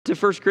to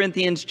 1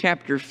 Corinthians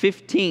chapter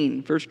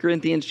 15. 1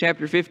 Corinthians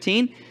chapter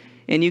 15.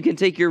 And you can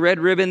take your red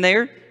ribbon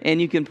there and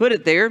you can put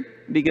it there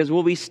because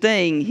we'll be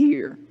staying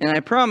here. And I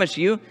promise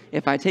you,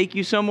 if I take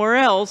you somewhere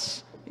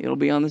else, it'll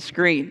be on the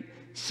screen.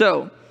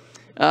 So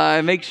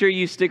make sure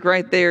you stick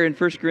right there in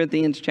 1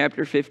 Corinthians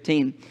chapter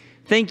 15.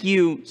 Thank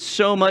you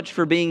so much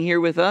for being here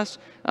with us.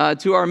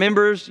 To our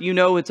members, you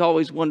know it's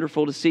always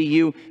wonderful to see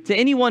you. To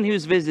anyone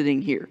who's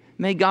visiting here,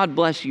 may God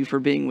bless you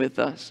for being with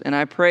us. And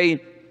I pray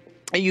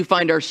you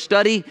find our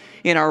study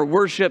and our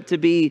worship to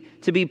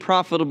be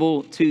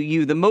profitable to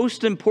you. The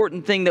most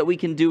important thing that we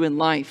can do in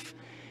life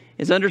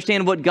is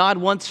understand what God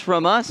wants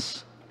from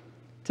us,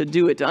 to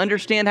do it, to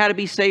understand how to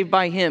be saved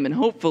by Him. And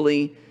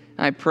hopefully,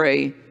 I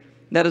pray,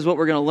 that is what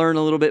we're going to learn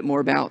a little bit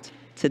more about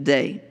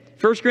today.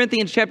 1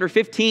 Corinthians chapter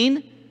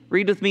 15,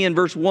 read with me in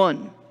verse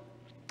 1.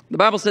 The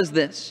Bible says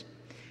this: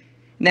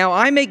 "Now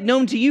I make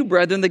known to you,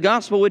 brethren, the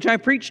gospel which I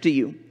preached to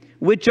you,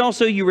 which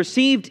also you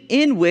received,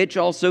 in which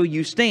also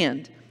you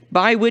stand,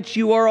 by which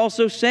you are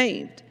also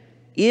saved,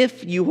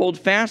 if you hold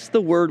fast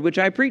the word which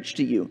I preached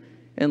to you,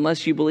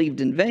 unless you believed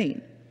in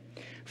vain.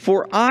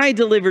 For I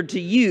delivered to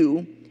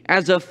you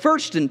as of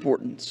first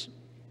importance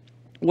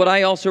what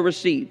I also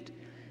received,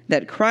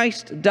 that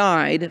Christ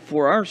died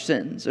for our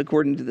sins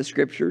according to the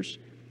Scriptures,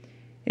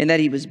 and that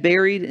He was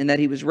buried, and that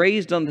He was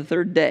raised on the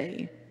third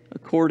day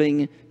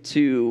according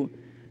to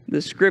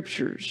the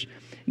Scriptures."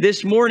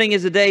 This morning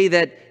is a day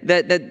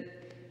that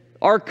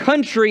our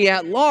country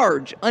at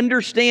large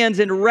understands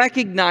and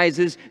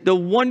recognizes the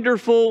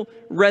wonderful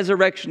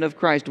resurrection of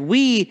Christ.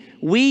 We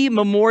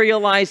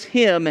memorialize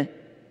Him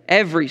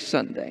every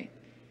Sunday.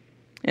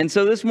 And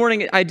so this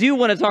morning, I do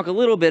want to talk a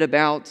little bit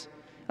about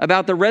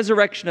the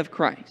resurrection of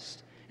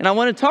Christ. And I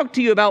want to talk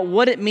to you about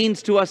what it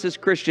means to us as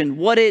Christians,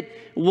 what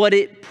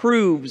it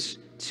proves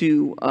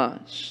to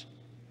us.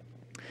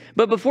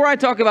 But before I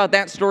talk about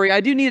that story, I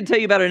do need to tell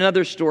you about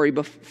another story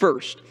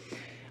first.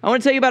 I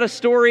want to tell you about a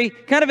story,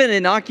 kind of an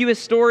innocuous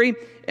story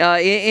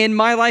in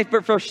my life,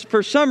 but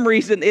for some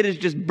reason it is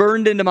just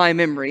burned into my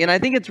memory. And I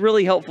think it's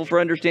really helpful for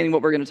understanding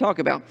what we're going to talk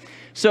about.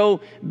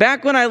 So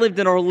back when I lived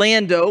in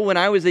Orlando, when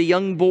I was a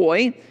young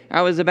boy,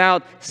 I was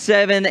about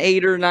 7,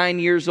 8, or 9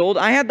 years old,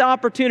 I had the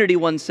opportunity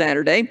one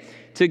Saturday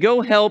to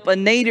go help a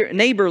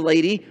neighbor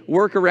lady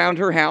work around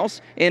her house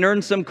and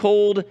earn some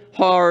cold,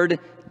 hard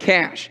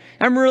cash.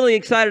 I'm really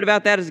excited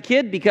about that as a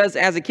kid, because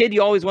as a kid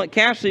you always want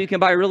cash so you can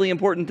buy really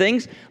important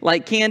things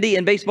like candy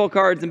and baseball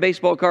cards and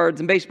baseball cards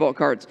and baseball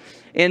cards.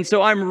 And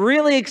so I'm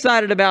really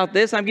excited about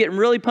this. I'm getting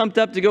really pumped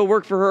up to go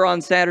work for her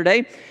on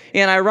Saturday.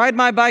 And I ride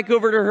my bike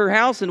over to her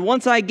house, and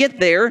once I get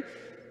there,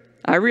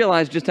 I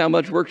realize just how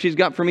much work she's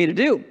got for me to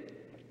do.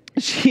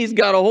 She's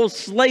got a whole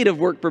slate of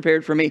work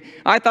prepared for me.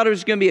 I thought it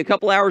was going to be a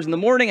couple hours in the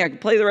morning. I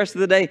could play the rest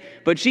of the day,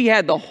 but she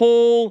had the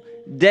whole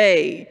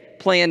day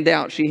planned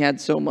out. She had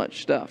so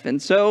much stuff.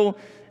 And so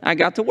I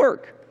got to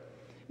work.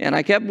 And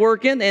I kept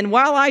working. And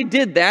while I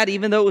did that,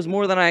 even though it was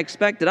more than I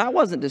expected, I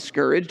wasn't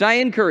discouraged. I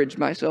encouraged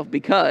myself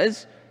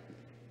because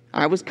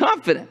I was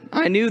confident.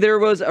 I knew there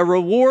was a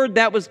reward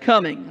that was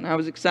coming, and I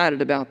was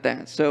excited about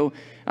that. So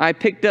I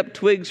picked up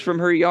twigs from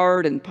her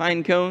yard and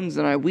pine cones,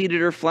 and I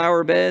weeded her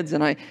flower beds,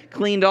 and I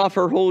cleaned off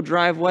her whole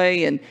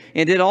driveway and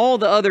did all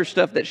the other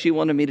stuff that she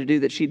wanted me to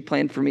do, that she'd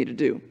planned for me to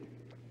do.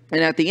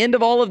 And at the end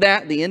of all of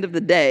that, the end of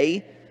the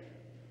day,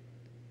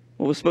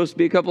 what was supposed to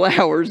be a couple of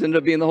hours ended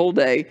up being the whole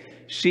day.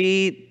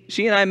 She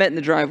and I met in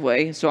the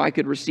driveway so I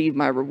could receive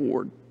my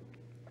reward.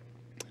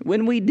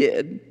 When we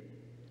did,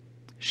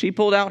 she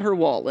pulled out her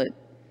wallet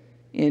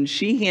and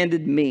she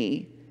handed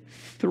me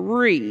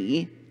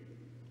 3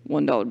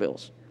 $1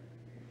 bills.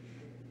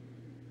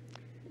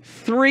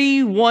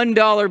 3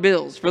 $1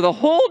 bills for the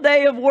whole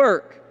day of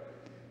work.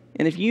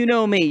 And if you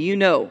know me, you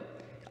know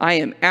I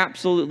am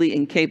absolutely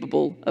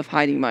incapable of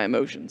hiding my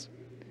emotions.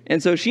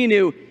 And so she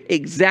knew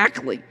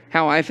exactly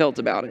how I felt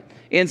about it.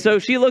 And so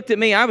she looked at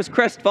me, I was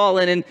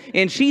crestfallen,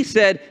 and she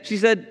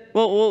said,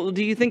 well,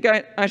 do you think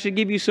I should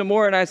give you some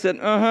more? And I said,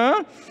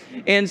 uh-huh.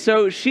 And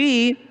so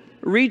she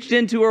reached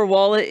into her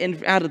wallet,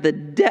 and out of the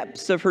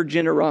depths of her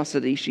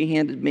generosity, she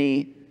handed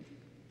me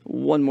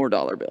 $1 more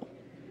bill.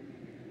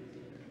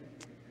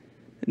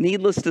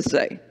 Needless to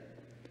say,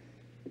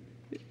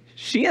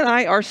 she and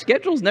our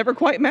schedules never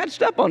quite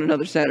matched up on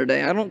another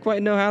Saturday. I don't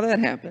quite know how that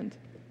happened.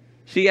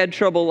 She had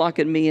trouble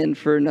locking me in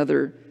for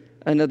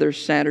another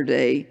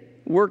Saturday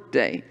work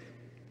day.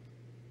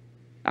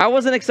 I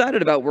wasn't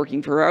excited about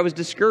working for her. I was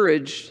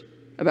discouraged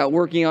about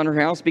working on her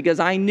house because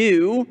I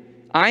knew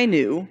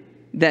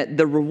that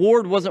the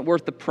reward wasn't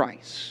worth the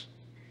price.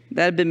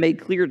 That had been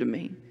made clear to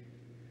me.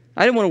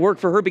 I didn't want to work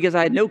for her because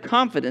I had no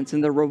confidence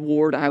in the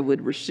reward I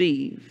would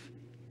receive.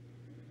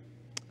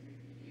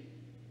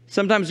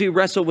 Sometimes we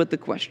wrestle with the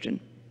question,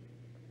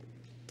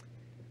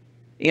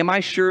 am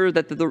I sure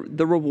that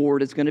the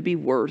reward is going to be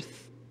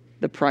worth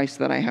the price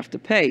that I have to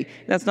pay?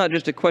 That's not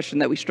just a question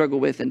that we struggle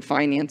with in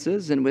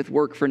finances and with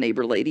work for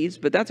neighbor ladies,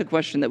 but that's a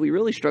question that we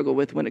really struggle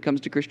with when it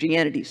comes to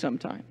Christianity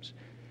sometimes.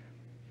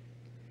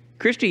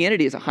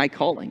 Christianity is a high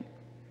calling.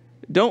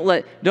 Don't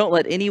let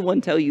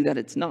anyone tell you that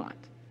it's not.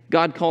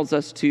 God calls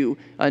us to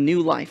a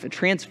new life, a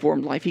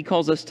transformed life. He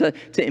calls us to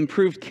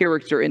improved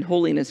character and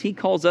holiness. He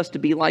calls us to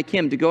be like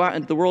Him, to go out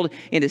into the world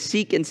and to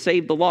seek and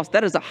save the lost.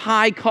 That is a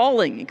high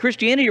calling.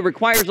 Christianity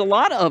requires a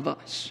lot of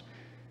us.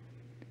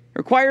 It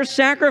requires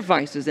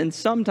sacrifices. And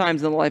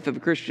sometimes in the life of a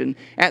Christian,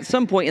 at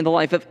some point in the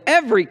life of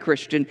every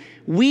Christian,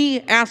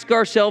 we ask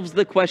ourselves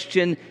the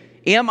question,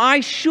 am I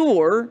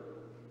sure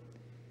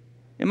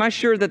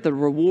that the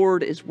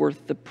reward is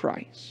worth the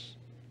price?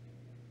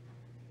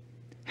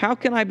 How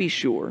can I be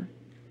sure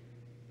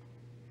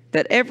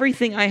that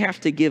everything I have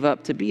to give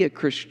up to be a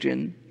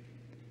Christian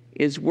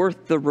is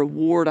worth the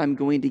reward I'm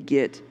going to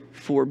get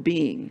for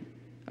being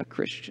a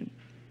Christian?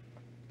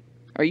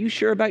 Are you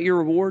sure about your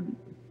reward?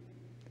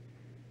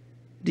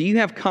 Do you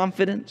have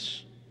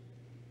confidence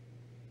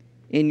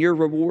in your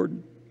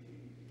reward?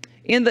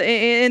 And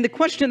the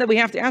question that we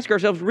have to ask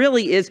ourselves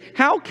really is,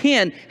 how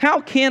can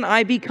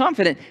I be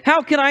confident?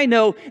 How can I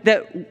know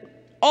that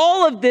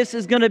all of this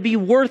is going to be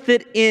worth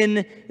it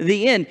in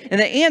the end? And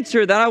the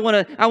answer that I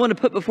want to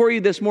put before you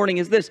this morning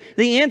is this.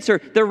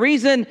 The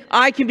reason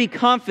I can be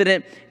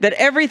confident that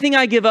everything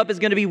I give up is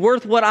going to be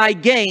worth what I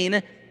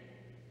gain,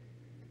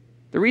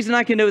 the reason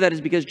I can know that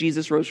is because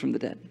Jesus rose from the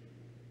dead.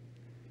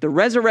 The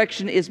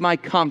resurrection is my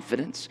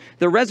confidence.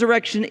 The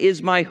resurrection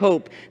is my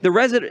hope. The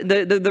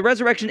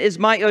resurrection is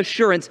my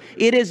assurance.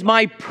 It is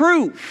my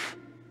proof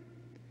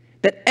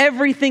that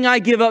everything I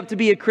give up to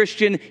be a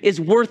Christian is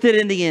worth it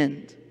in the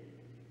end.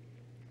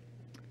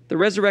 The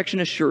resurrection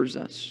assures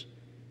us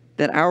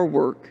that our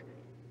work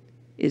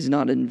is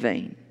not in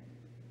vain.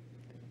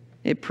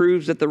 It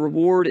proves that the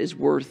reward is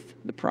worth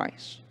the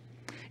price.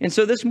 And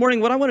so this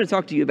morning, what I want to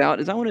talk to you about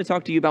is I want to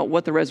talk to you about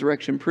what the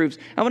resurrection proves.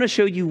 I want to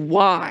show you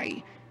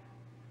why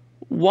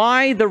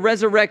the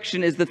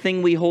resurrection is the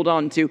thing we hold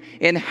on to,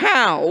 and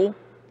how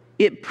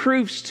it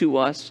proves to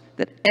us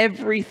that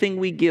everything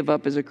we give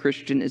up as a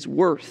Christian is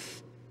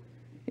worth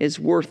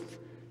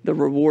the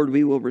reward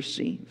we will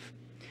receive.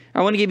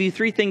 I want to give you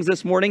three things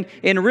this morning,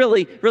 and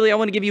really, I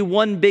want to give you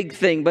one big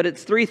thing, but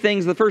it's three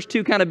things. The first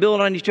two kind of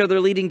build on each other,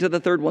 leading to the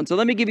third one. So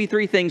let me give you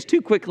three things,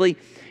 two quickly,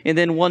 and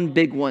then one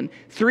big one.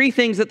 Three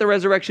things that the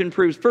resurrection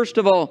proves. First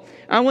of all,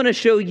 I want to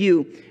show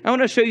you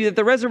that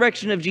the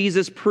resurrection of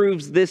Jesus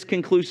proves this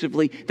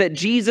conclusively, that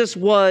Jesus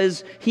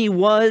was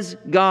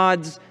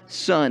God's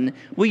Son.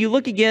 Will you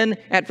look again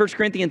at 1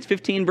 Corinthians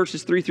 15,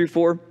 verses 3 through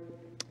 4?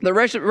 The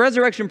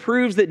resurrection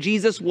proves that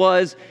Jesus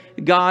was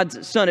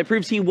God's Son. It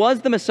proves He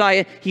was the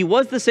Messiah. He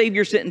was the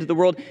Savior sent into the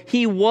world.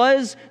 He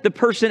was the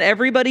person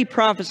everybody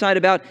prophesied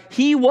about.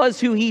 He was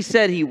who He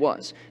said He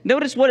was.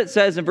 Notice what it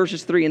says in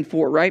verses 3 and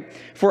 4, right?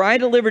 For I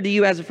delivered to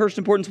you as of first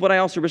importance what I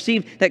also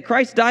received, that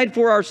Christ died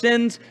for our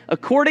sins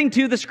according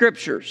to the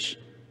Scriptures,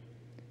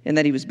 and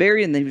that He was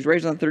buried, and that He was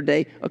raised on the third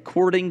day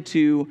according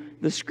to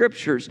the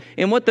Scriptures.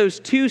 And what those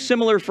two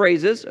similar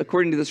phrases,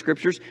 according to the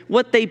Scriptures,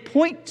 what they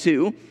point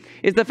to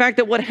is the fact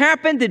that what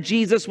happened to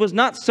Jesus was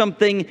not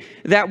something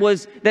that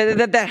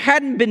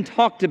hadn't been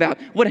talked about.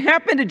 What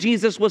happened to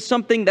Jesus was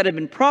something that had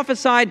been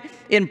prophesied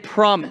and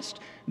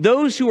promised.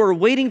 Those who are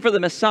waiting for the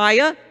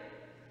Messiah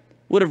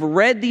would have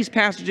read these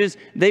passages.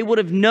 They would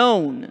have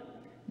known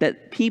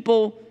that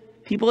people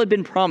had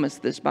been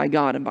promised this by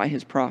God and by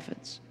His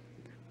prophets.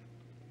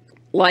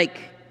 Like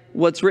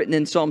what's written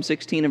in Psalm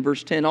 16 and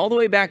verse 10, all the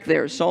way back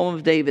there, Psalm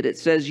of David, it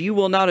says, "You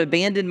will not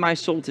abandon my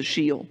soul to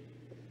Sheol,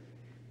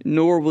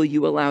 nor will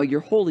you allow your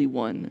Holy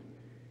One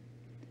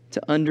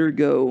to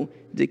undergo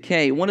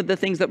decay." One of the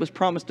things that was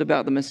promised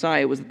about the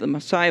Messiah was that the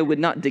Messiah would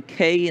not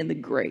decay in the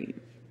grave,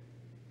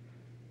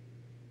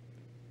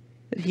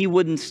 that He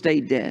wouldn't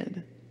stay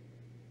dead.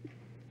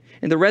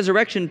 And the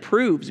resurrection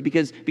proves,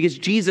 because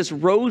Jesus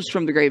rose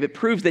from the grave, it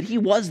proves that He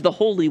was the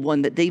Holy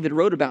One that David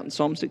wrote about in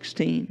Psalm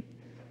 16.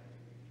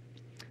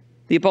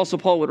 The Apostle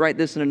Paul would write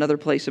this in another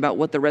place about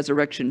what the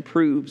resurrection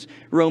proves.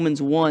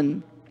 Romans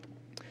 1.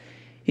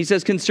 He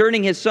says,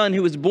 concerning His Son,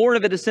 who was born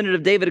of a descendant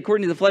of David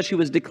according to the flesh, who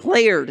was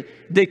declared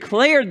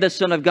the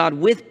Son of God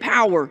with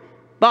power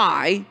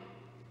by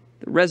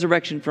the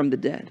resurrection from the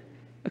dead,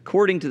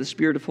 according to the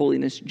Spirit of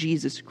holiness,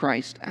 Jesus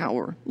Christ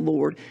our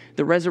Lord.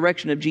 The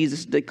resurrection of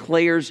Jesus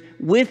declares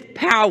with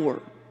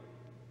power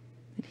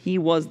that He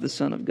was the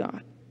Son of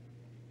God.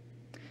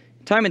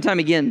 Time and time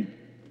again,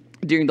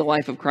 during the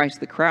life of Christ,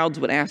 the crowds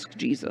would ask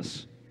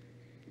Jesus,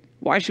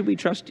 "Why should we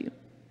trust you?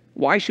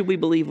 Why should we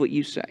believe what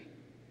you say?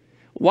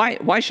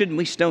 Why shouldn't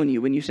we stone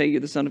you when you say you're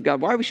the Son of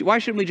God? Why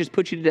shouldn't we just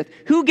put you to death?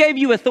 Who gave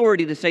you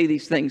authority to say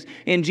these things?"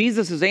 And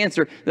Jesus'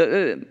 answer,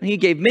 He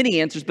gave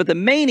many answers, but the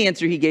main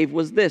answer He gave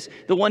was this,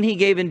 the one He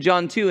gave in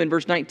John 2 and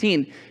verse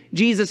 19.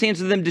 Jesus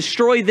answered them,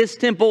 "Destroy this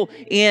temple,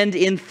 and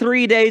in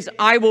 3 days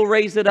I will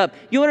raise it up."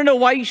 You want to know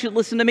why you should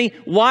listen to me?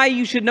 Why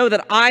you should know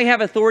that I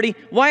have authority?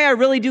 Why I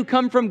really do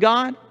come from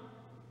God?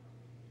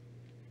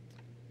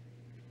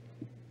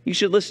 You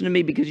should listen to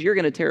me because you're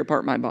going to tear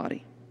apart my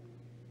body.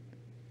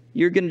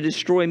 You're going to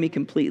destroy me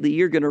completely.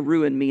 You're going to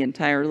ruin me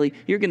entirely.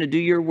 You're going to do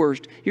your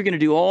worst. You're going to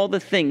do all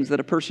the things that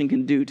a person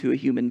can do to a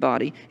human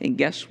body. And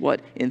guess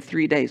what? In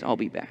 3 days, I'll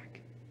be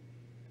back.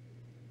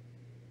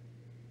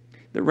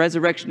 The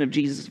resurrection of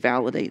Jesus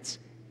validates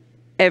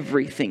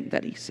everything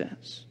that he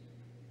says.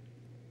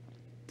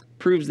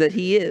 Proves that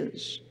he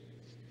is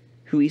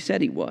who he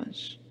said he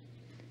was.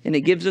 And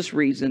it gives us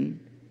reason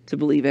to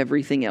believe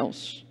everything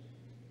else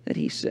that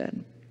he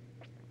said.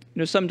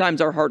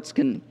 Sometimes our hearts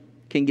can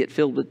get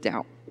filled with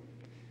doubt.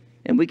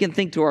 And we can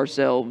think to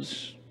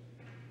ourselves,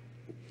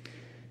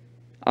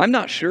 I'm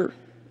not sure.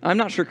 I'm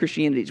not sure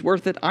Christianity is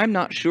worth it. I'm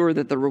not sure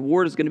that the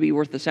reward is going to be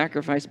worth the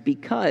sacrifice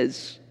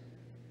because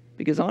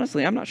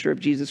honestly, I'm not sure if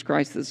Jesus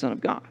Christ is the Son of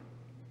God.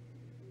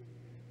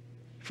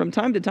 From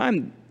time to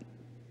time,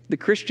 the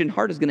Christian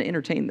heart is going to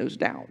entertain those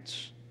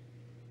doubts.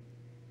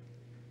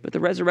 But the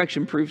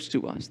resurrection proves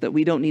to us that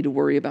we don't need to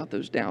worry about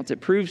those doubts.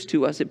 It proves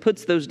to us, it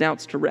puts those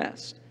doubts to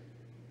rest.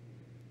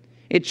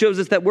 It shows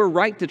us that we're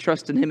right to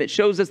trust in him. It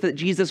shows us that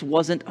Jesus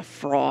wasn't a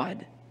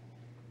fraud.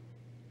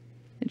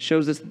 It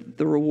shows us that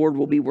the reward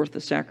will be worth the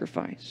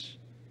sacrifice.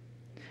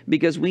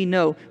 Because we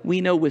know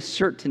with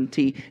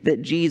certainty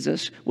that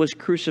Jesus was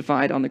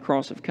crucified on the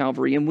cross of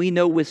Calvary. And we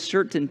know with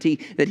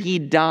certainty that he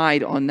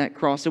died on that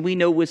cross. And we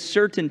know with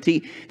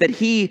certainty that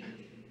he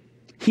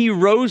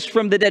rose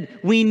from the dead.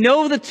 We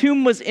know the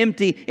tomb was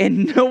empty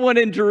and no one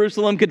in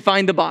Jerusalem could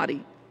find the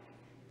body.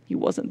 He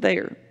wasn't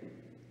there.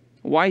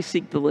 Why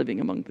seek the living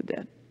among the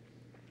dead?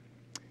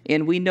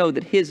 And we know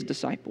that his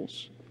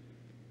disciples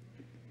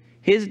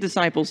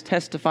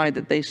testified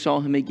that they saw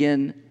him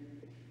again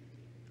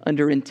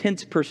under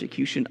intense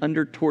persecution,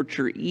 under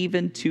torture,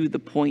 even to the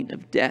point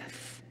of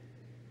death.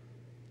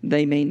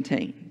 They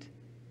maintained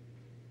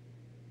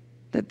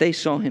that they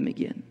saw him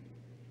again.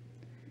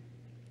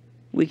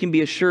 We can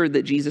be assured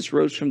that Jesus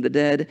rose from the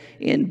dead,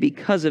 and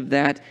because of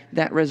that,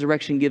 that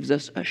resurrection gives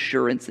us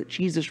assurance that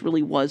Jesus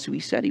really was who he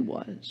said he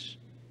was.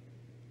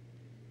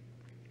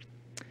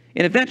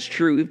 And if that's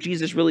true, if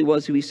Jesus really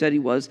was who he said he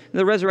was,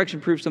 the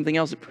resurrection proves something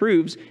else. It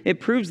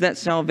proves that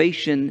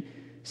salvation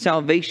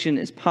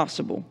is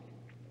possible.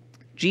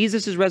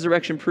 Jesus'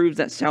 resurrection proves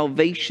that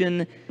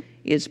salvation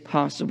is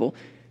possible.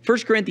 1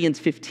 Corinthians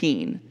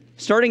 15,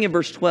 starting in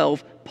verse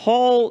 12,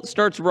 Paul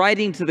starts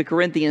writing to the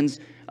Corinthians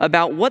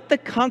about what the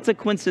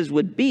consequences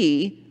would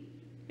be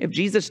if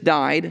Jesus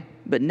died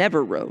but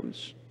never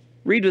rose.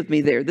 Read with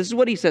me there. This is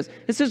what he says.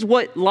 This is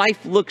what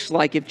life looks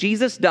like if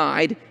Jesus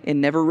died and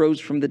never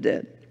rose from the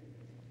dead.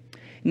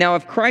 Now,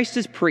 if Christ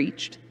is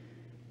preached,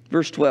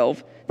 verse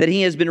 12, that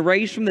he has been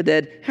raised from the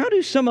dead, how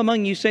do some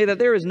among you say that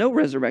there is no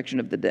resurrection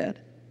of the dead?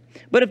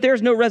 But if there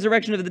is no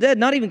resurrection of the dead,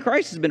 not even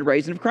Christ has been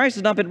raised. And if Christ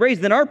has not been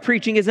raised, then our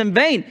preaching is in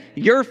vain.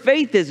 Your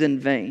faith is in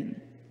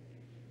vain.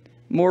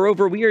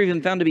 Moreover, we are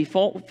even found to be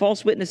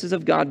false witnesses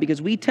of God,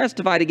 because we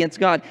testified against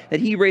God that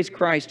he raised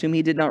Christ, whom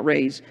he did not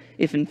raise,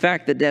 if in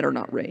fact the dead are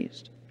not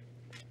raised.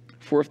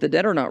 For if the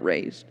dead are not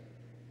raised,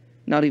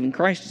 not even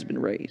Christ has been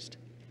raised.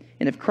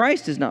 And if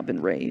Christ has not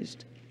been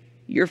raised,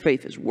 your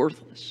faith is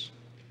worthless.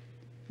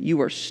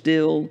 You are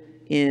still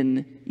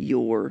in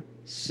your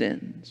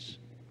sins.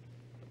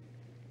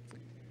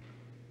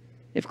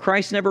 If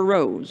Christ never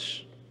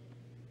rose,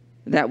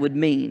 that would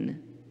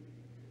mean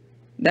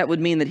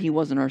that he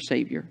wasn't our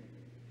Savior.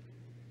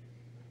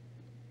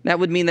 That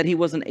would mean that he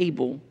wasn't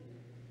able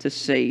to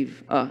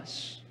save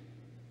us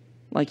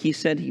like he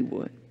said he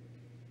would.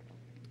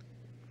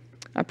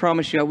 I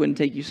promise you I wouldn't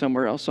take you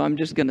somewhere else, so I'm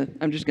just gonna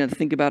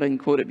think about it and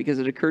quote it because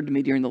it occurred to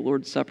me during the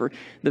Lord's Supper.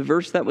 The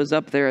verse that was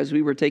up there as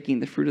we were taking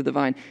the fruit of the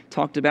vine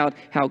talked about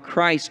how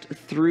Christ,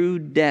 through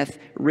death,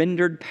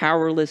 rendered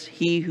powerless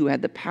he who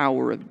had the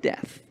power of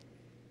death.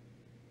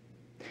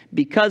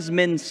 Because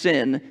men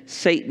sin,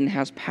 Satan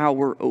has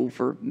power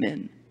over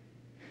men.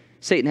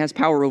 Satan has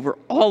power over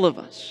all of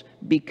us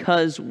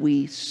because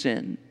we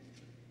sin.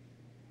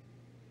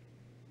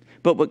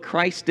 But what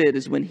Christ did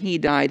is when he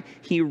died,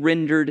 he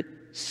rendered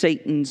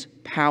Satan's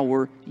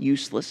power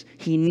useless.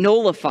 He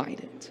nullified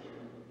it.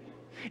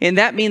 And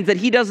that means that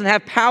he doesn't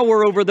have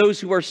power over those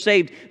who are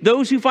saved.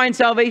 Those who find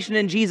salvation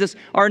in Jesus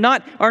are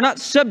not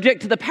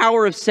subject to the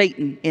power of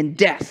Satan and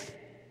death.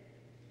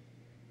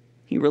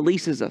 He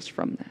releases us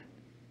from that.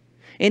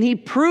 And he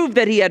proved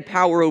that he had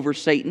power over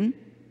Satan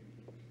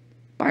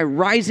by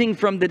rising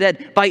from the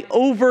dead, by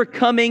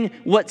overcoming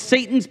what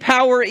Satan's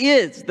power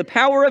is, the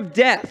power of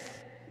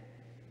death.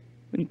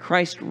 When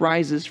Christ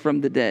rises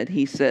from the dead,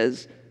 he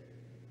says,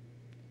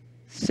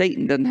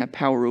 Satan doesn't have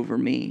power over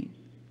me.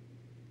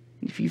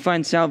 If you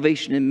find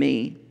salvation in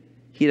me,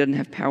 he doesn't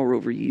have power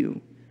over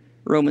you.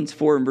 Romans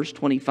 4 and verse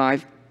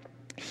 25,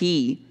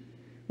 he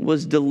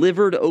was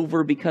delivered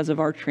over because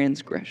of our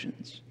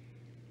transgressions.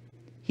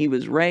 He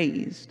was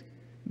raised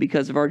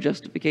because of our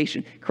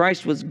justification.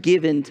 Christ was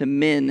given to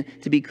men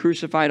to be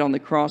crucified on the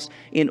cross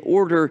in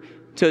order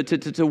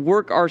to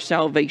work our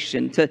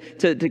salvation,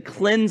 to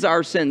cleanse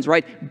our sins,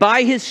 right?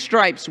 By his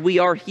stripes we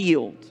are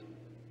healed.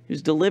 He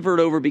was delivered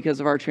over because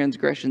of our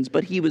transgressions,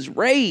 but he was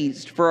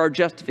raised for our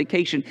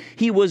justification.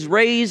 He was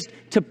raised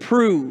to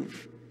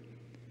prove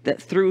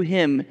that through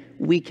him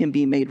we can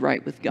be made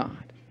right with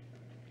God.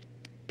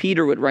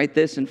 Peter would write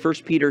this in 1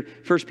 Peter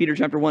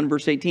chapter 1,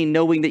 verse 18,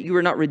 knowing that you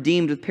are not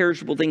redeemed with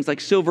perishable things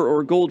like silver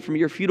or gold from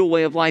your futile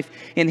way of life,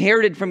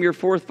 inherited from your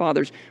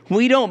forefathers.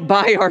 We don't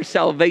buy our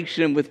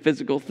salvation with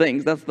physical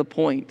things. That's the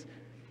point.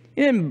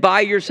 You didn't buy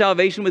your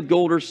salvation with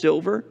gold or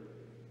silver.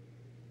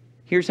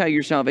 Here's how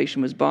your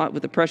salvation was bought: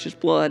 with the precious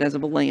blood as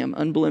of a lamb,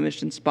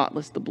 unblemished and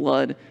spotless, the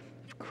blood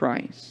of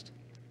Christ.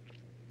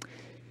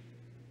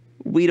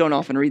 We don't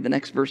often read the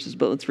next verses,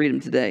 but let's read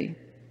them today.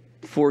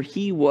 For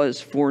he was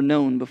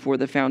foreknown before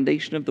the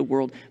foundation of the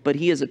world, but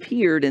he has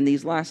appeared in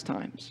these last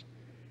times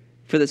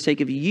for the sake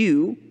of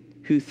you,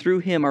 who through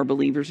him are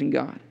believers in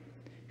God,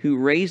 who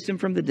raised him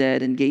from the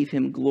dead and gave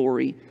him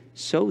glory,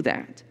 so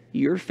that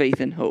your faith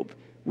and hope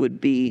would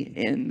be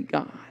in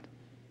God.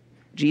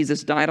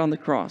 Jesus died on the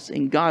cross,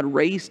 and God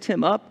raised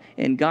him up,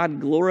 and God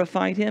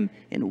glorified him.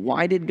 And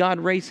why did God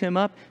raise him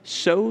up?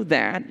 So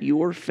that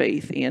your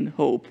faith and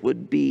hope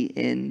would be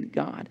in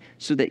God,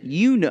 so that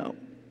you know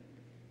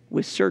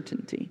with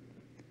certainty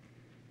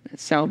that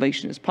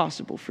salvation is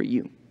possible for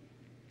you.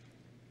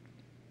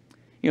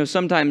 You know,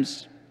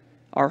 sometimes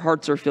our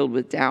hearts are filled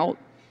with doubt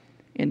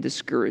and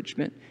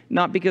discouragement,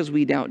 not because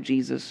we doubt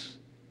Jesus,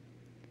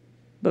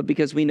 but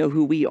because we know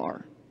who we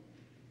are.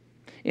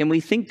 And we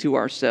think to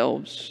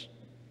ourselves,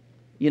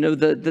 you know,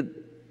 the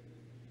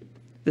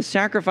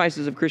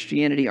sacrifices of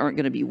Christianity aren't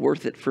going to be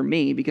worth it for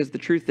me, because the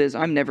truth is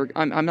I'm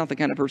not the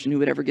kind of person who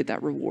would ever get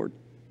that reward.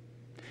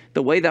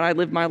 The way that I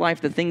live my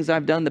life, the things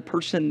I've done, the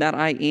person that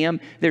I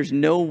am, there's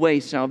no way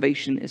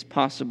salvation is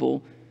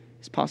possible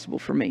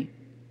for me.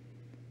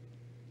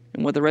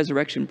 And what the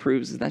resurrection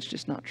proves is that's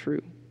just not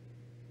true.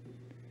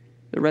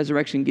 The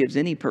resurrection gives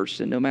any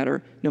person, no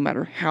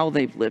matter how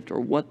they've lived or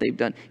what they've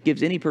done,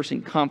 gives any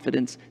person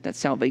confidence that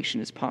salvation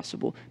is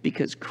possible,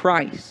 because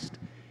Christ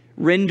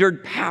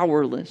rendered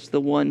powerless the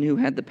one who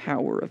had the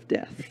power of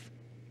death.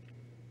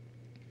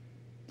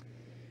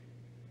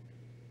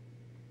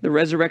 The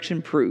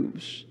resurrection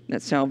proves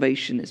that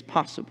salvation is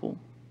possible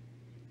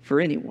for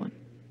anyone.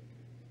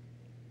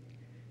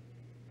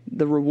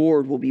 The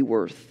reward will be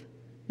worth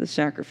the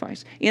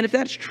sacrifice. And if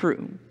that's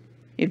true,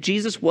 if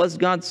Jesus was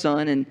God's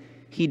Son and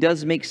he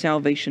does make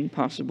salvation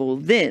possible,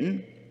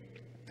 then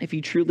if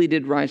he truly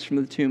did rise from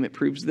the tomb, it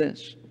proves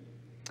this.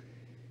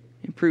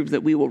 It proves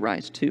that we will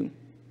rise too.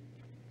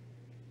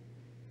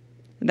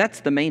 And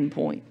that's the main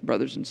point,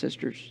 brothers and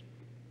sisters.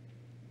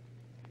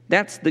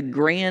 That's the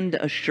grand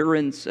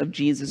assurance of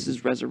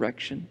Jesus'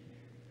 resurrection.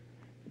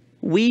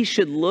 We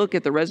should look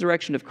at the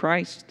resurrection of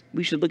Christ.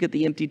 We should look at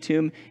the empty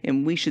tomb,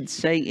 and we should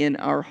say in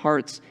our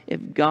hearts,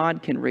 if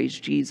God can raise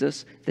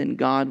Jesus, then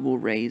God will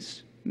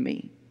raise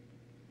me.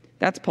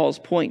 That's Paul's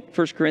point.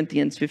 1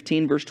 Corinthians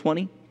 15, verse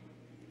 20.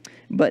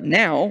 But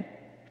now,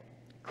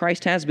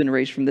 Christ has been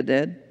raised from the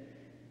dead,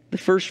 the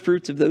first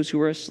fruits of those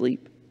who are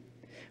asleep.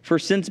 For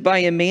since by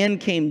a man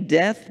came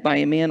death, by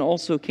a man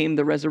also came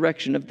the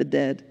resurrection of the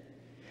dead.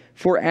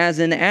 For as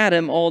in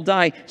Adam all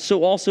die,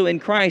 so also in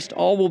Christ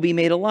all will be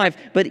made alive,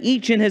 but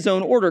each in his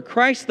own order.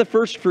 Christ the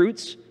first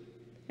fruits,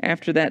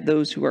 after that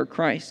those who are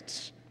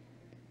Christ's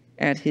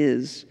at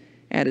his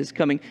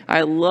coming.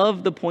 I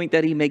love the point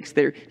that he makes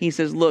there. He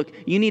says, look,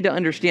 you need to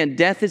understand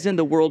death is in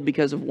the world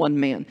because of one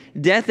man.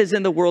 Death is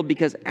in the world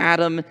because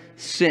Adam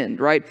sinned,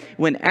 right?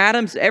 When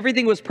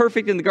everything was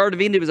perfect in the Garden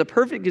of Eden, it was a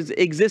perfect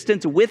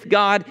existence with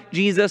God,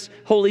 Jesus,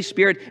 Holy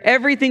Spirit.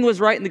 Everything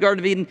was right in the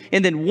Garden of Eden.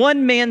 And then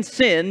one man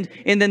sinned,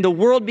 and then the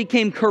world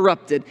became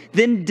corrupted.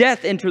 Then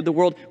death entered the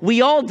world.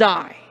 We all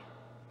die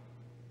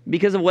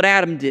because of what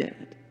Adam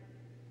did.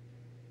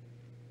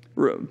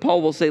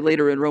 Paul will say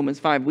later in Romans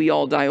 5, we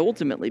all die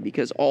ultimately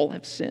because all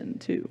have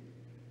sinned too.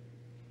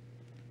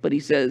 But he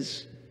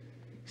says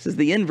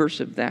the inverse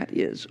of that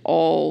is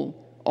all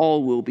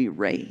will be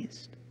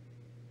raised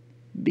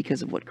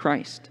because of what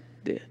Christ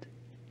did.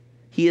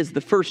 He is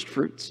the first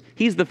fruits.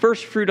 He's the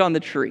first fruit on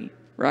the tree,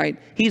 right?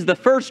 He's the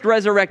first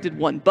resurrected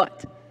one,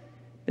 but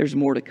there's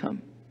more to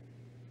come.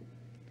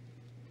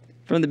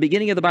 From the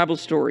beginning of the Bible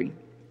story,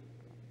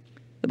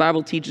 the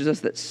Bible teaches us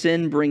that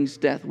sin brings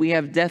death. We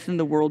have death in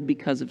the world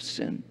because of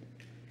sin.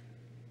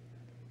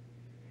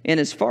 And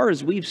as far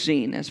as we've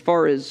seen, as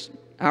far as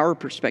our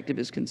perspective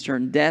is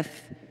concerned,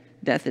 death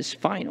is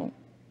final.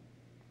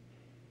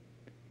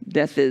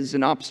 Death is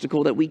an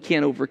obstacle that we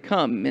can't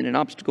overcome and an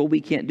obstacle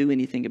we can't do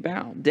anything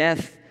about.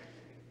 Death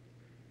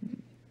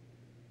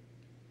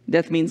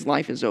means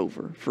life is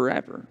over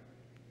forever.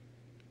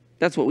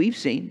 That's what we've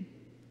seen.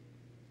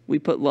 We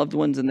put loved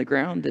ones in the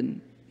ground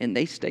and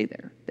they stay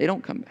there. They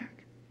don't come back.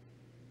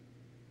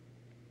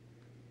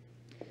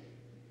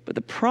 But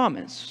the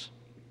promise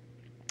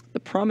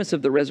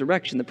of the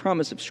resurrection, the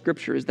promise of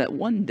Scripture is that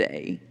one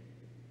day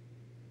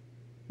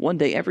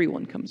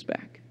everyone comes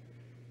back.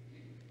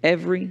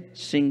 Every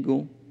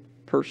single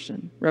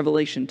person.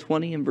 Revelation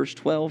 20 and verse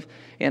 12,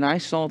 and I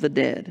saw the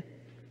dead,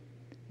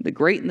 the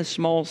great and the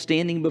small,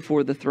 standing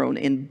before the throne,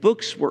 and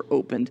books were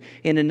opened,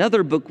 and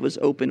another book was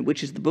opened,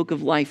 which is the book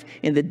of life,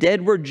 and the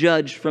dead were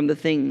judged from the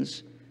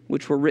things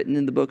which were written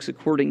in the books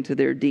according to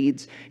their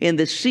deeds. And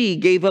the sea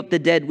gave up the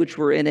dead which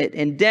were in it,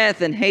 and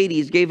death and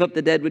Hades gave up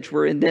the dead which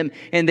were in them,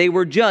 and they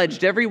were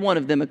judged, every one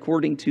of them,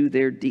 according to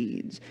their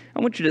deeds. I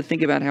want you to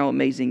think about how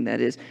amazing that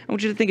is. I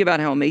want you to think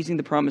about how amazing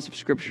the promise of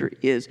Scripture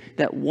is,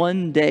 that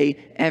one day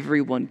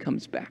everyone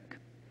comes back.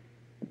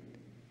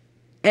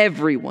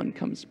 Everyone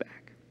comes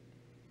back.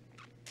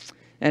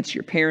 That's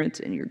your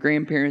parents and your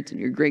grandparents and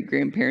your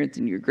great-grandparents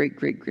and your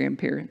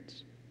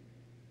great-great-grandparents.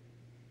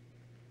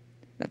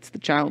 That's the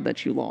child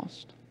that you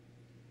lost.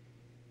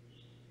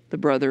 The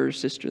brother or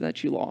sister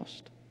that you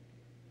lost.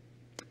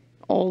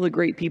 All the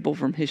great people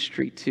from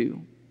history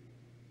too.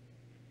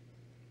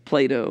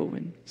 Plato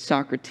and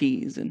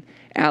Socrates and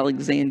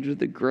Alexander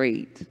the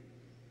Great.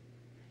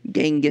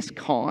 Genghis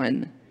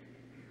Khan.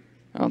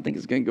 I don't think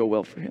it's going to go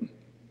well for him.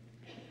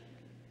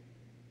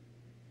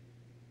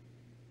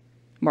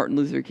 Martin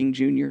Luther King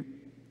Jr.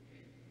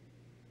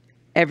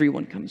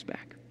 Everyone comes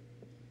back.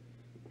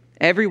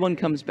 Everyone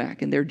comes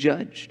back and they're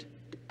judged.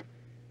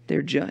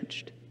 They're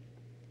judged.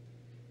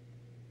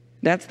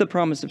 That's the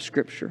promise of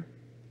Scripture.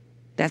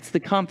 That's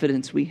the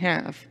confidence we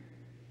have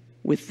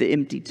with the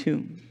empty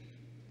tomb.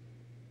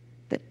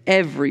 That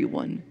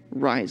everyone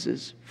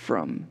rises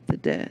from the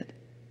dead.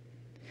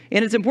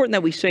 And it's important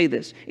that we say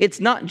this. It's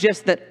not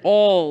just that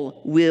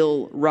all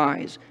will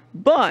rise,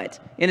 but,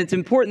 and it's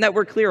important that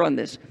we're clear on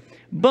this,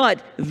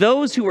 but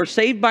those who are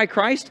saved by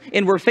Christ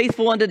and were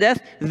faithful unto death,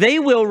 they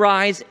will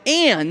rise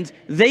and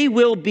they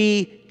will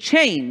be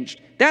changed.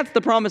 That's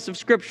the promise of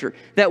Scripture.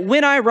 That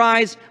when I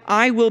rise,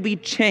 I will be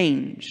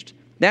changed.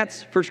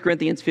 That's 1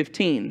 Corinthians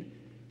 15,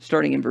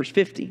 starting in verse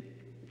 50.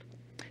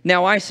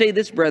 Now I say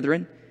this,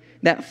 brethren,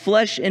 that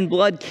flesh and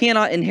blood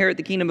cannot inherit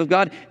the kingdom of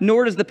God,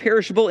 nor does the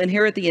perishable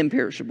inherit the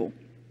imperishable.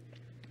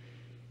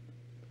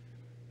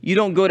 You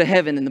don't go to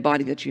heaven in the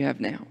body that you have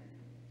now.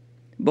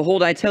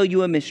 Behold, I tell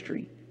you a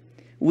mystery.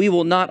 We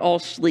will not all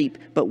sleep,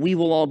 but we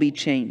will all be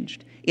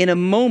changed. In a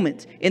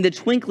moment, in the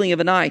twinkling of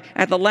an eye,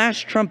 at the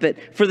last trumpet,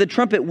 for the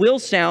trumpet will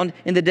sound,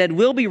 and the dead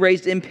will be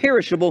raised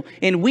imperishable,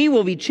 and we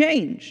will be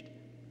changed.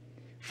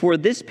 For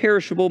this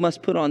perishable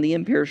must put on the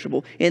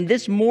imperishable, and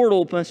this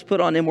mortal must put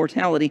on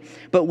immortality.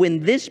 But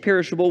when this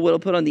perishable will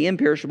put on the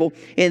imperishable,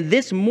 and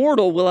this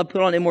mortal will have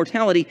put on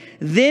immortality,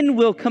 then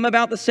will come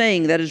about the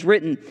saying that is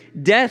written,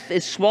 death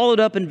is swallowed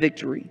up in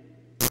victory.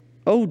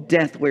 O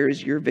death, where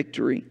is your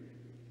victory?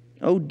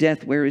 O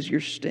death, where is your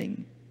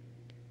sting?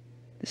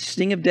 The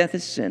sting of death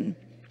is sin,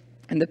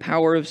 and the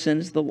power of sin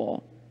is the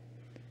law.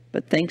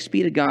 But thanks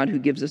be to God who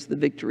gives us the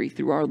victory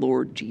through our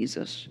Lord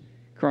Jesus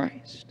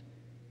Christ.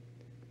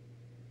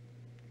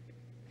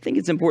 I think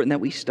it's important that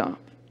we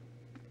stop.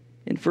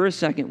 And for a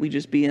second, we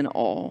just be in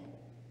awe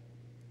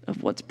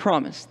of what's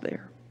promised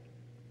there.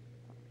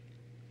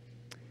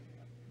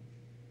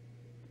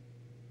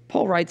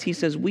 Paul writes, he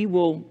says, we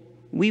will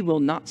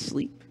not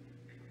sleep,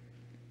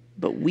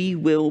 but we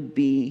will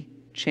be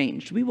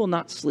changed. We will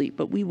not sleep,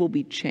 but we will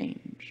be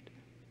changed.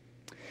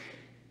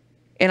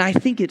 And I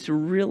think it's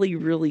really,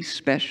 really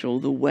special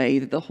the way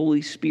that the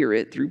Holy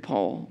Spirit, through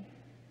Paul,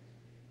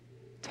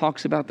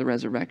 talks about the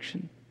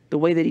resurrection, the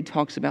way that he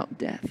talks about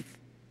death.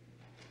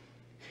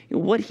 You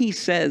know, what he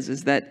says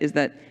is that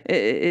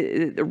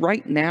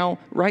right now,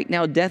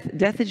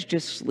 death is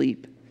just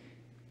sleep.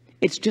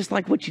 It's just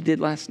like what you did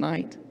last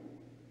night.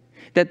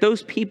 That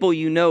those people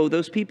you know,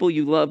 those people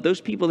you love,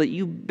 those people that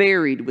you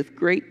buried with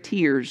great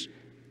tears,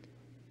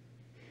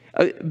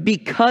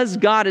 because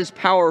God is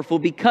powerful,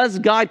 because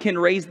God can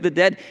raise the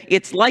dead,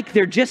 it's like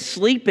they're just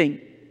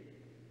sleeping.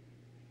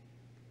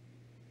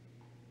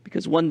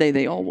 Because one day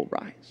they all will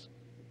rise.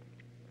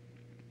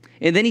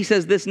 And then he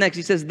says this next.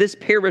 He says, this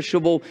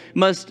perishable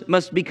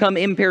must become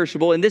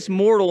imperishable, and this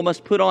mortal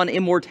must put on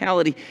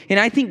immortality. And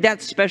I think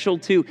that's special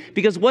too,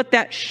 because what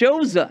that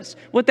shows us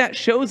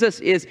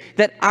is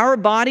that our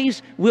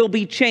bodies will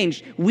be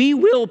changed. We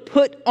will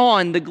put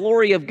on the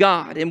glory of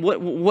God, and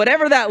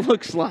whatever that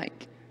looks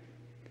like.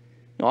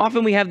 Now,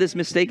 often we have this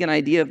mistaken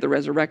idea of the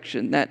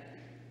resurrection, that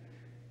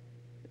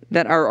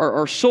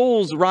our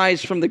souls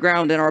rise from the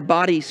ground and our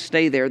bodies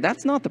stay there.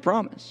 That's not the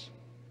promise.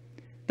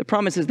 The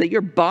promise is that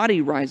your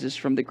body rises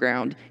from the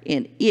ground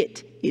and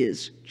it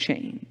is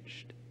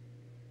changed.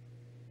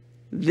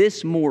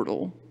 This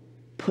mortal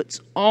puts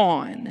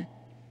on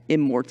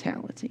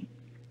immortality.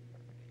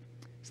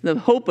 So the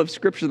hope of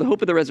Scripture, the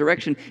hope of the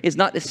resurrection, is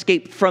not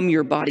escape from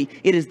your body.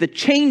 It is the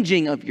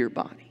changing of your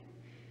body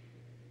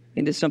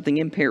into something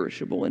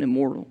imperishable and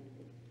immortal.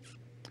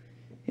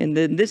 And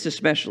then this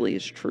especially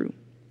is true.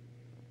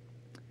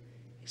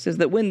 He says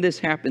that when this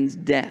happens,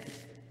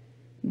 death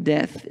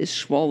is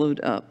swallowed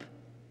up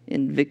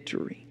in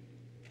victory.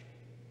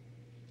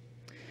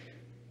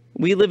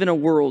 We live in a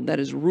world that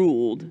is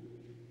ruled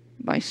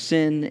by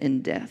sin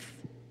and death.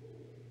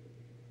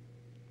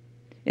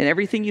 And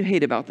everything you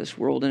hate about this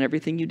world and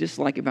everything you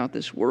dislike about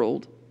this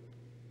world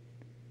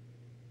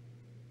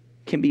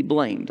can be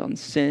blamed on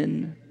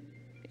sin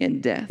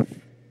and death.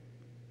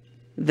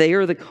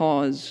 They're the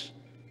cause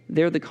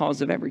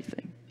of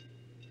everything.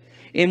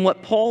 And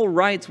what Paul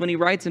writes when he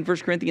writes in 1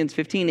 Corinthians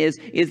 15 is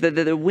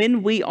that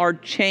when we are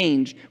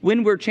changed,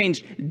 when we're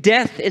changed,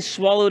 death is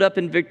swallowed up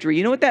in victory.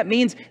 You know what that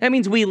means? That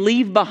means we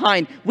leave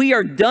behind. We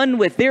are done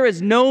with. There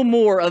is no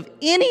more of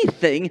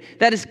anything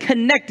that is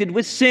connected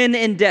with sin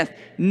and death.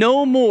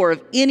 No more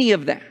of any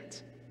of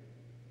that.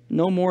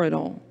 No more at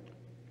all.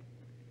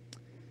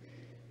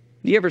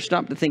 Do you ever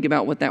stop to think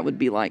about what that would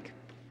be like?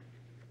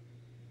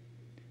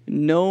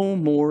 No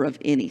more of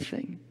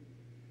anything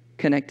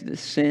connected to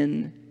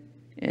sin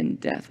and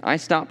death. I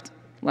stopped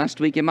last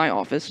week in my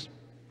office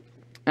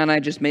and I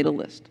just made a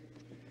list.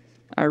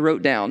 I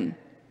wrote down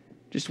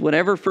just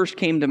whatever first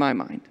came to my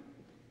mind.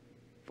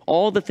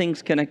 All the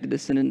things connected to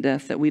sin and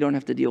death that we don't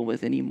have to deal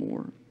with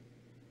anymore.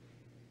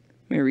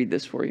 Let me read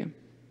this for you.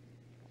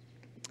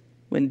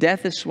 When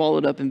death is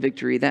swallowed up in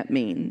victory, that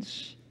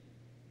means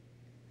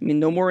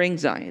no more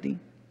anxiety,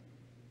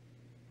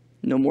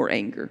 no more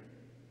anger,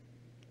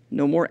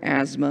 no more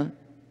asthma,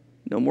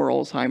 no more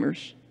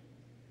Alzheimer's,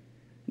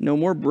 no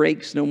more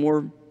breaks, no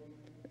more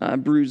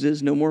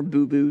bruises, no more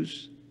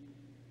boo-boos,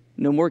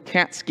 no more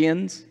cat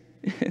skins.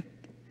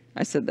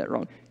 I said that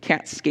wrong.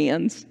 Cat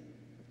scans.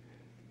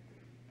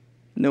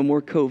 No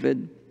more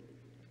COVID,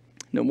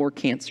 no more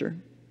cancer,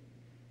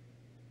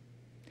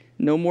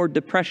 no more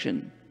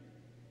depression,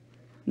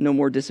 no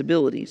more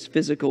disabilities,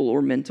 physical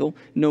or mental,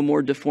 no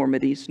more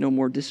deformities, no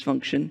more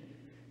dysfunction,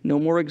 no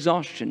more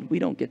exhaustion. We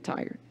don't get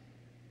tired.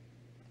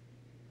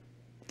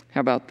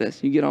 How about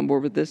this? You get on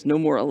board with this? No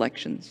more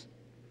elections.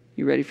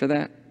 You ready for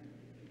that?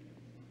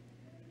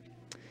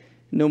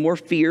 No more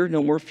fear,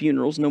 no more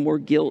funerals, no more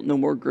guilt, no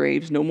more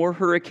graves, no more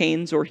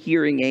hurricanes or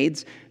hearing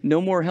aids,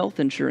 no more health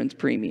insurance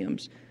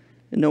premiums,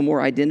 no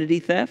more identity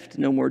theft,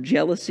 no more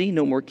jealousy,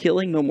 no more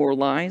killing, no more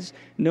lies,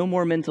 no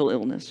more mental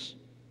illness,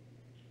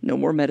 no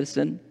more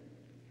medicine,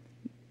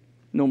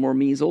 no more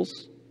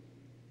measles,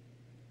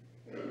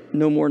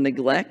 no more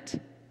neglect,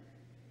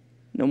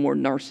 no more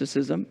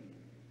narcissism.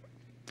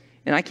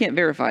 And I can't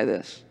verify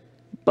this,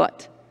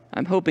 but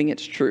I'm hoping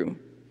it's true.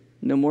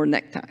 No more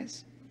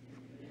neckties.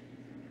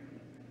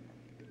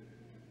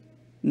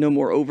 No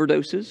more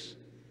overdoses.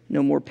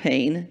 No more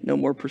pain. No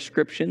more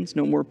prescriptions.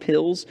 No more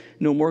pills.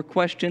 No more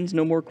questions.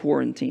 No more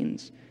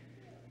quarantines.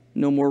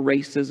 No more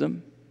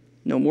racism.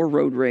 No more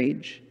road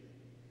rage.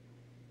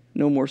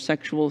 No more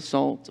sexual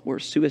assault or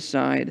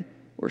suicide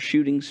or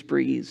shooting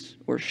sprees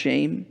or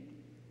shame.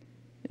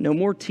 No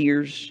more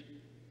tears.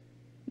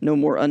 No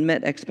more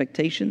unmet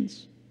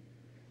expectations.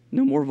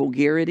 No more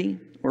vulgarity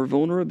or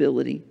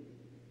vulnerability.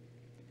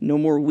 No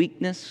more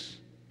weakness.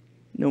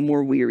 No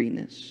more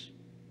weariness.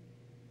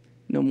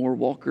 No more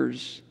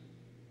walkers.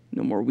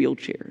 No more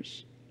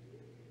wheelchairs.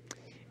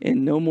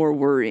 And no more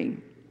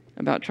worrying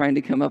about trying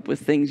to come up with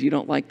things you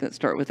don't like that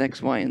start with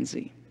X, Y, and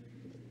Z.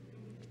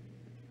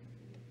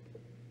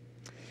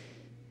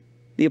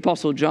 The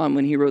Apostle John,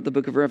 when he wrote the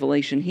book of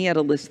Revelation, he had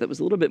a list that was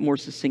a little bit more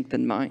succinct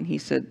than mine. He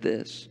said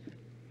this,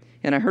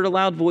 "And I heard a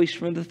loud voice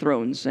from the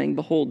throne saying,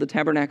 'Behold, the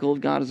tabernacle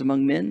of God is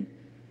among men,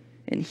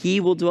 and he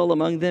will dwell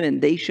among them,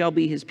 and they shall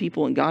be his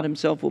people, and God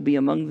himself will be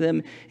among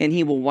them, and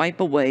he will wipe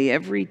away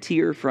every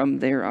tear from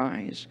their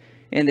eyes.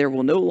 And there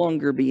will no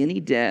longer be any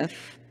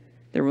death.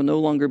 There will no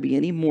longer be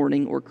any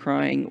mourning or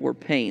crying or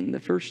pain. The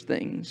first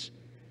things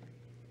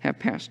have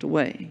passed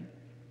away.'"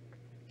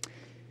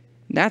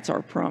 That's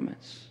our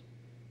promise.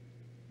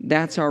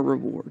 That's our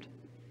reward.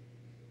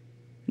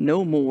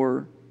 No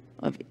more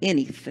of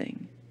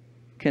anything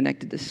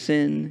connected to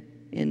sin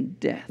and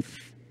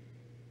death.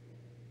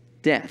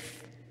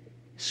 Death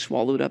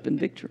swallowed up in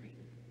victory.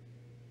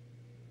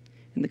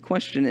 And the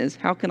question is,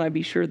 how can I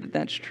be sure that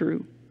that's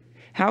true?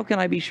 How can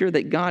I be sure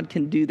that God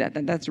can do that,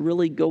 that that's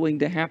really going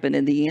to happen?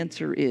 And the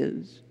answer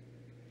is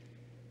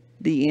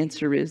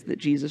that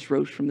Jesus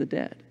rose from the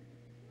dead.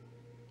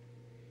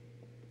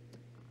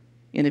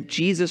 And if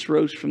Jesus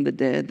rose from the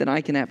dead, then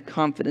I can have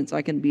confidence,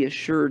 I can be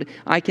assured,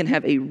 I can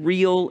have a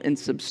real and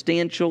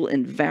substantial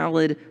and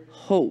valid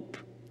hope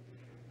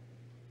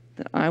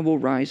that I will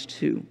rise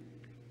too.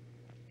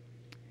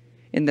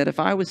 And that if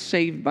I was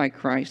saved by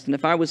Christ, and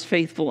if I was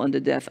faithful unto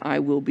death, I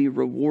will be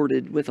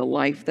rewarded with a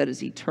life that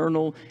is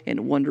eternal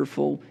and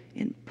wonderful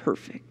and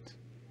perfect.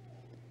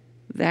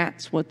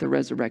 That's what the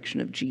resurrection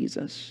of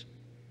Jesus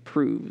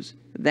proves.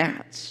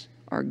 That's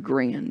our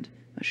grand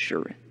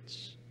assurance.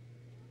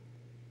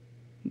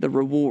 The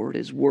reward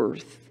is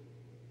worth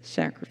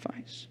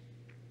sacrifice.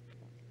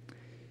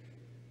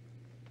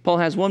 Paul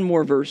has one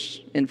more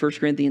verse in 1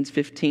 Corinthians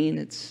 15.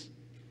 It's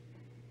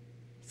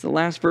the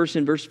last verse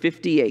in verse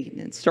 58.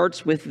 And it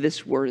starts with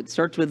this word. It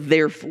starts with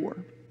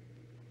therefore.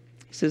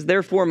 He says,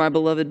 "Therefore, my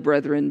beloved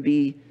brethren,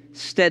 be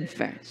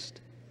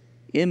steadfast,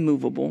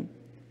 immovable,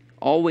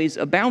 always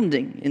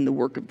abounding in the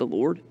work of the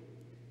Lord,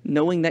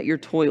 knowing that your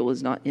toil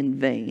is not in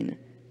vain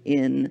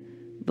in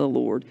the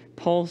Lord."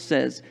 Paul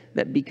says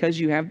that because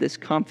you have this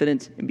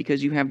confidence and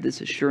because you have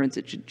this assurance,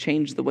 it should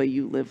change the way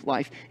you live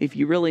life. If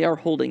you really are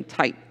holding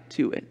tight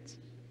to it, it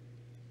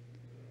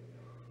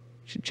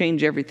should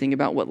change everything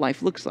about what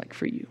life looks like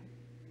for you.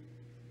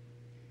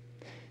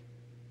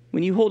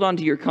 when you hold on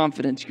to your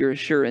confidence, your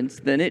assurance,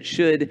 then it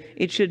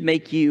should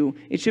make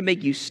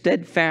you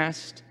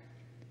steadfast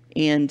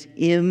and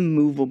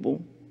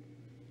immovable.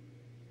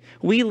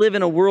 We live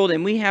in a world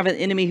and we have an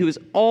enemy who is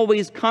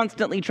always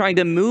constantly trying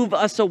to move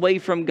us away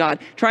from God,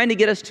 trying to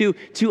get us to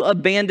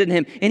abandon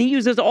him. And he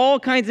uses all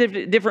kinds of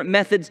different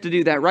methods to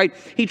do that, right?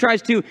 He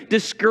tries to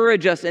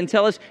discourage us and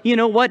tell us, you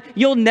know what?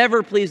 You'll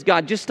never please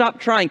God. Just stop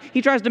trying.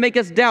 He tries to make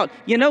us doubt,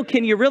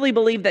 can you really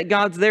believe that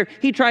God's there?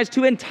 He tries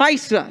to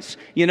entice us.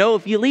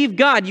 If you leave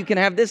God, you can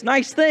have this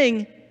nice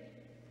thing.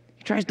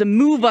 He tries to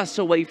move us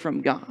away from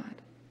God.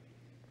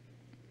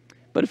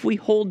 But if we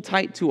hold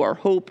tight to our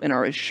hope and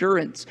our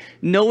assurance,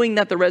 knowing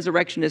that the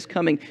resurrection is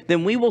coming,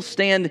 then we will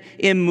stand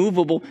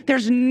immovable.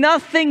 There's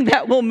nothing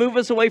that will move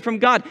us away from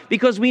God,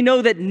 because we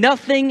know that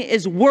nothing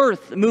is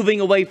worth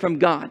moving away from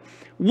God.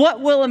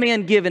 What will a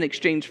man give in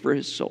exchange for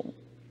his soul?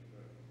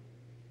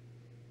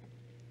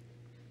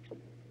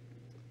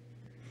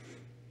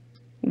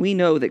 We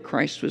know that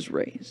Christ was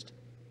raised.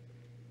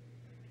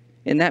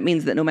 And that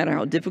means that no matter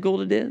how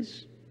difficult it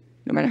is,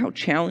 no matter how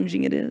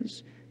challenging it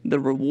is, the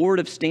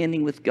reward of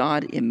standing with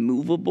God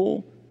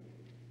immovable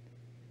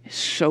is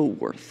so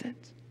worth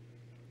it.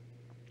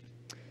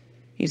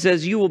 He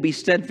says, you will be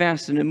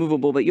steadfast and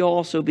immovable, but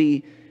you'll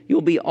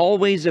be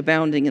always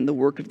abounding in the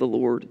work of the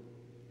Lord.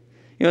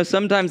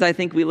 Sometimes I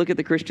think we look at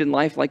the Christian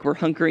life like we're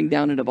hunkering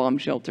down in a bomb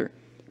shelter,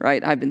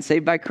 right? I've been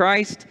saved by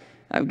Christ.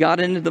 I've got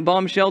into the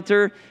bomb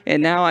shelter,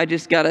 and now I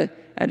just gotta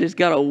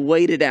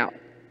wait it out.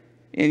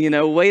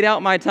 And, wait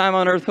out my time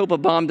on earth, hope a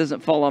bomb doesn't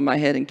fall on my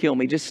head and kill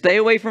me. Just stay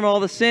away from all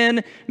the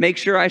sin, make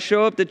sure I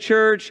show up to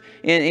church,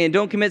 and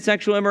don't commit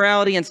sexual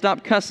immorality, and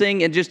stop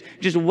cussing, and just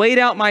wait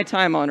out my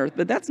time on earth.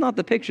 But that's not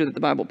the picture that the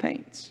Bible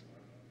paints.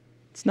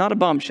 It's not a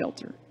bomb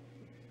shelter.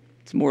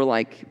 It's more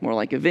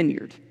like a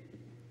vineyard.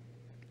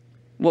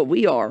 What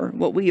we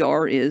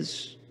are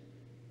is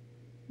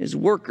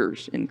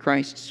workers in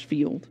Christ's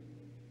field.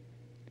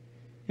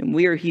 And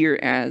we are here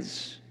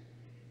as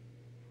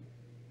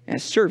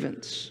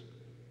servants,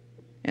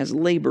 as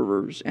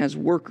laborers, as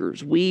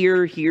workers. We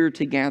are here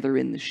to gather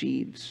in the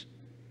sheaves.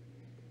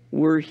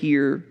 We're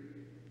here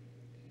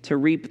to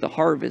reap the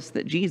harvest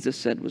that Jesus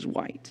said was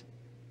white.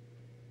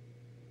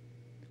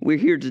 We're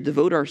here to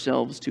devote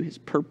ourselves to his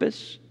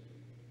purpose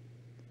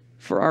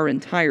for our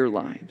entire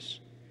lives,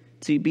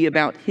 to be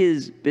about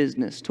his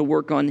business, to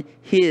work on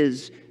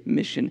his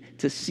mission,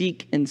 to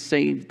seek and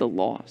save the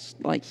lost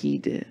like he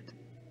did.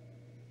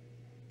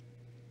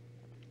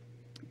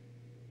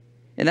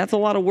 And that's a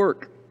lot of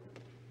work.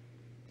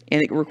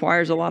 And it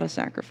requires a lot of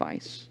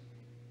sacrifice.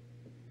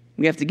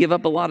 We have to give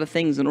up a lot of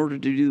things in order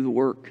to do the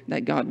work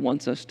that God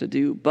wants us to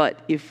do.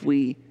 But if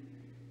we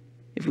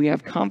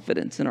have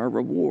confidence in our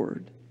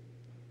reward,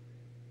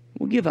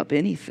 we'll give up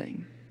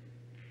anything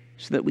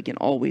so that we can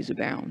always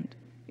abound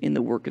in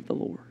the work of the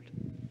Lord.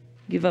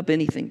 Give up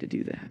anything to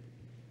do that.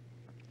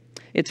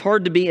 It's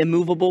hard to be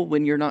immovable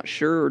when you're not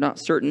sure or not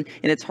certain.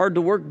 And it's hard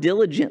to work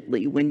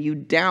diligently when you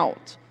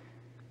doubt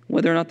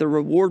whether or not the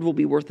reward will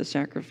be worth the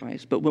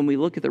sacrifice. But when we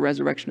look at the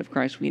resurrection of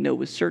Christ, we know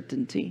with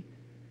certainty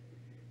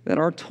that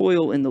our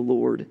toil in the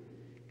Lord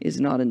is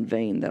not in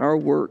vain, that our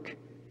work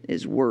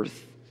is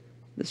worth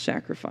the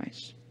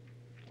sacrifice.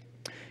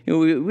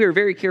 We were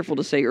very careful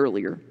to say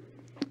earlier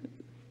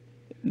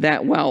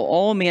that while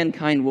all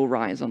mankind will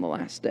rise on the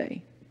last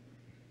day,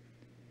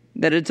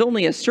 that it's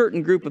only a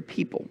certain group of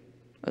people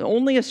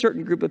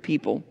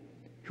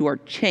who are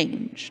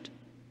changed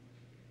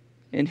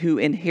and who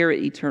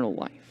inherit eternal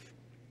life.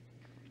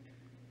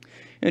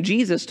 Now,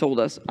 Jesus told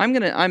us, I'm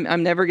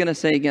never going to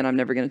say again, I'm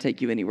never going to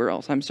take you anywhere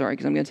else. I'm sorry,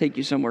 because I'm going to take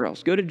you somewhere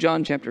else. Go to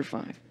John chapter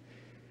 5.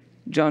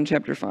 John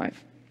chapter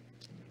 5.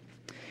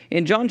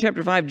 In John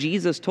chapter 5,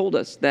 Jesus told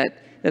us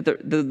that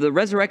the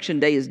resurrection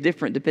day is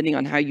different depending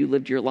on how you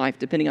lived your life,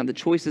 depending on the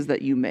choices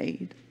that you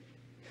made.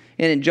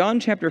 And in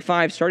John chapter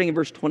 5, starting in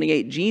verse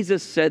 28,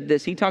 Jesus said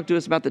this. He talked to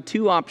us about the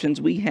two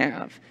options we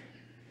have.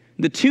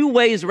 The two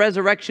ways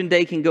resurrection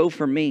day can go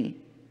for me.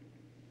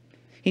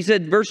 He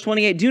said, verse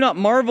 28, do not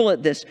marvel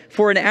at this,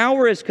 for an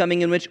hour is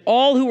coming in which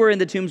all who are in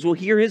the tombs will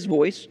hear his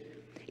voice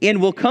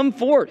and will come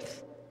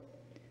forth.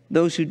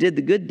 Those who did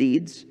the good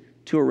deeds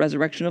to a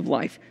resurrection of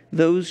life.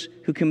 Those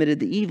who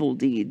committed the evil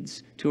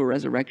deeds to a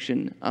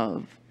resurrection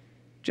of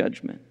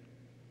judgment.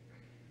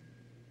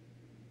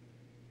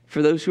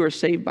 For those who are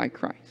saved by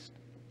Christ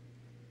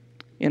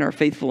and are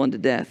faithful unto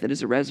death, it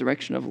is a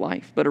resurrection of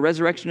life, but a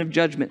resurrection of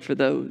judgment for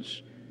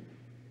those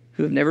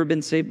who have never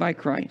been saved by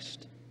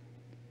Christ,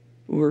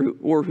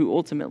 or who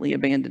ultimately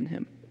abandon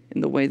him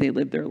in the way they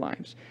live their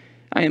lives.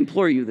 I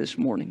implore you this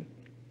morning,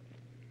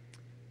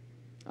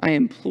 I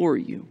implore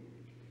you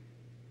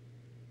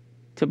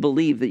to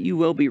believe that you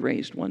will be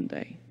raised one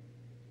day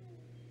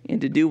and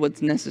to do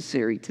what's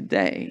necessary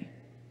today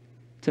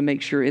to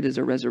make sure it is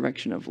a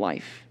resurrection of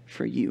life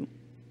for you.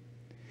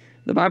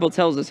 The Bible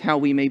tells us how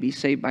we may be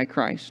saved by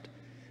Christ.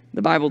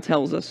 The Bible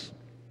tells us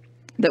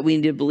that we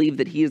need to believe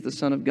that he is the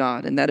Son of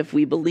God, and that if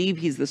we believe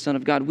he's the Son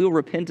of God, we'll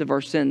repent of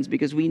our sins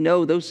because we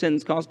know those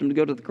sins caused him to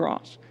go to the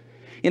cross.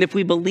 And if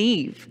we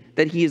believe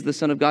that he is the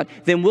Son of God,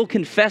 then we'll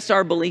confess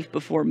our belief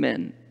before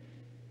men.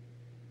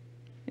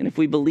 And if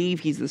we believe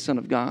he's the Son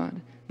of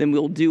God, then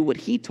we'll do what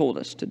he told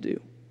us to do,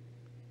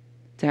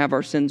 to have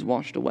our sins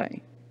washed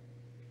away.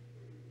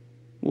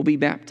 We'll be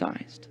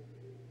baptized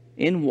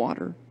in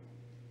water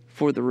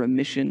for the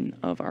remission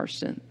of our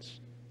sins.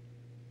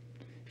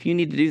 If you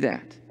need to do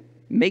that,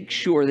 make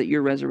sure that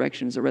your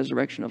resurrection is a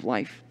resurrection of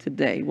life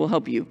today. We'll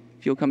help you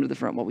if you'll come to the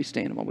front while we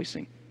stand and while we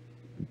sing.